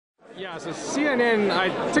Yeah, so CNN, I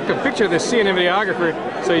took a picture of this CNN videographer,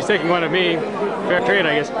 so he's taking one of me. Fair trade,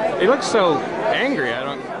 I guess. He looks so angry, I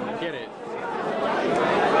don't get it.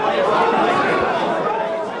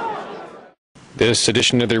 This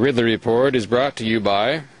edition of the Ridley Report is brought to you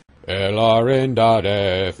by LRN.FM.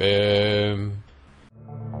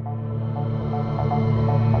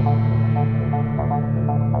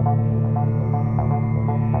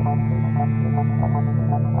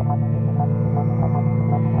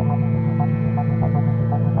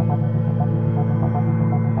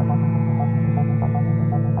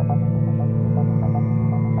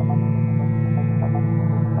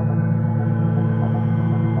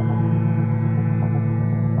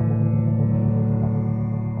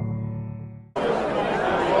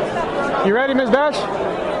 You ready, Ms. Bash?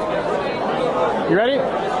 You ready?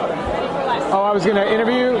 Oh, I was going to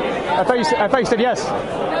interview you. I thought you said yes. No,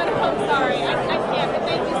 I'm sorry. I can't, but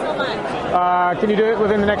thank you so much. Can you do it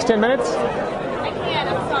within the next 10 minutes? I can't.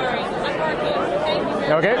 I'm sorry. I'm working. Thank you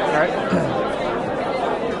very Okay, much. all right.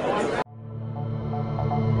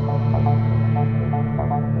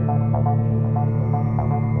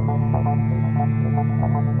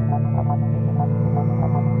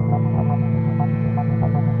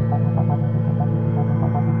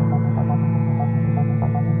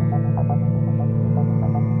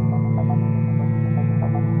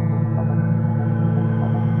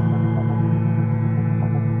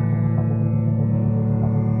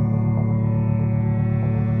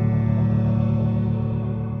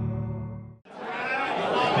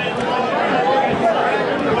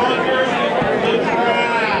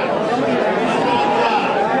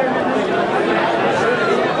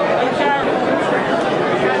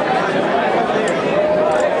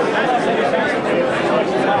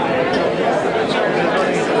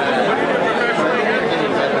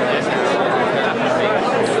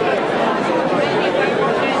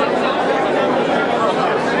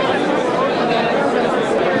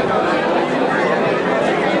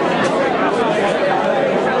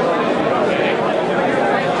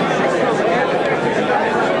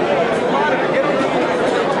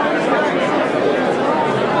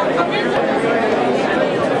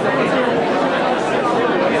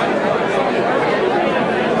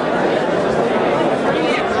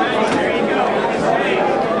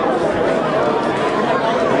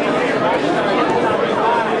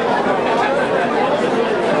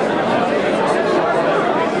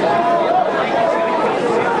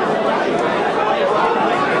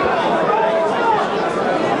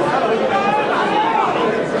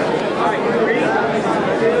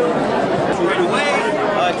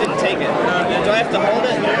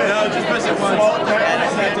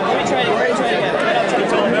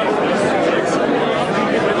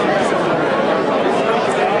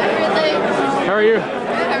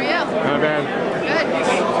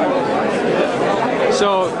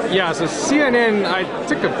 So CNN, I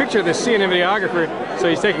took a picture of this CNN videographer, so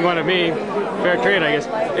he's taking one of me. Fair trade, I guess.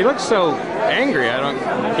 He looks so angry, I don't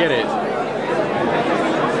get it.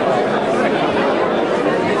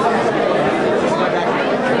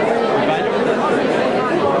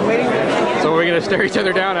 So we're gonna stare each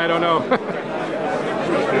other down? I don't know.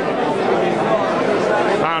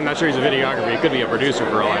 I'm not sure he's a videographer. He could be a producer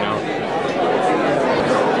for all I know.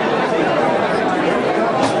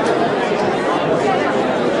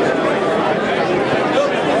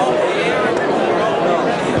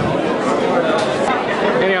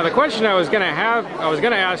 The question I was going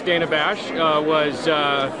to ask Dana Bash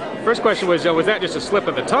first question was that just a slip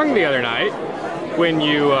of the tongue the other night when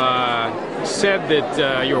you said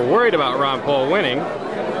that you were worried about Ron Paul winning?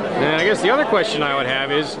 And I guess the other question I would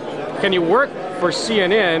have is, can you work for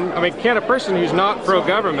CNN? I mean, can a person who's not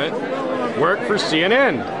pro-government work for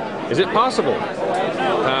CNN? Is it possible?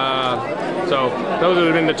 So those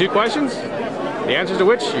have been the two questions, the answers to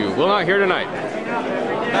which you will not hear tonight.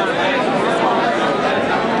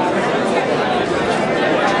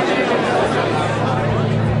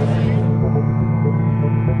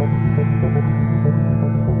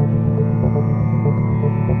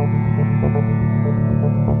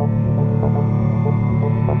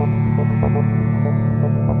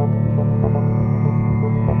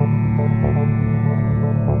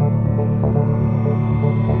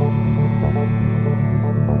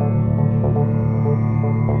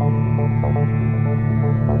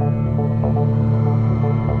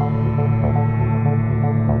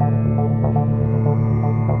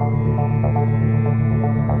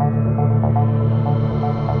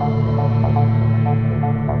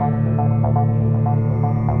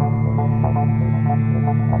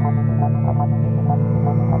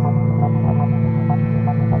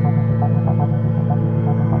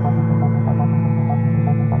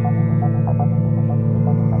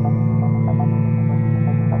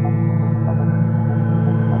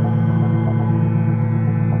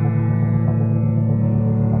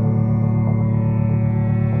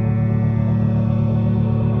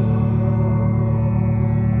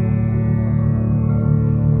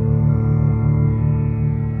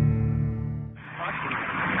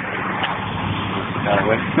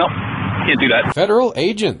 can't do that. Federal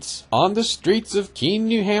agents on the streets of Keene,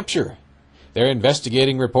 New Hampshire. They're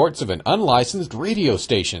investigating reports of an unlicensed radio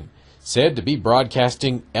station said to be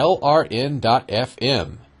broadcasting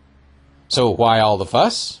LRN.FM. So why all the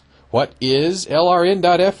fuss? What is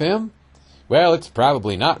LRN.FM? Well, it's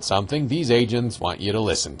probably not something these agents want you to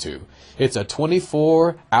listen to. It's a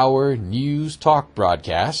 24-hour news talk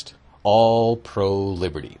broadcast, all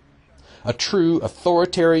pro-liberty. A true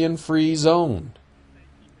authoritarian free zone.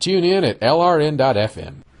 Tune in at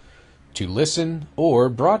LRN.FM to listen or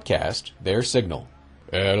broadcast their signal.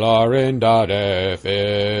 LRN.FM.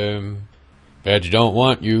 Feds don't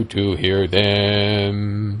want you to hear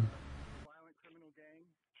them.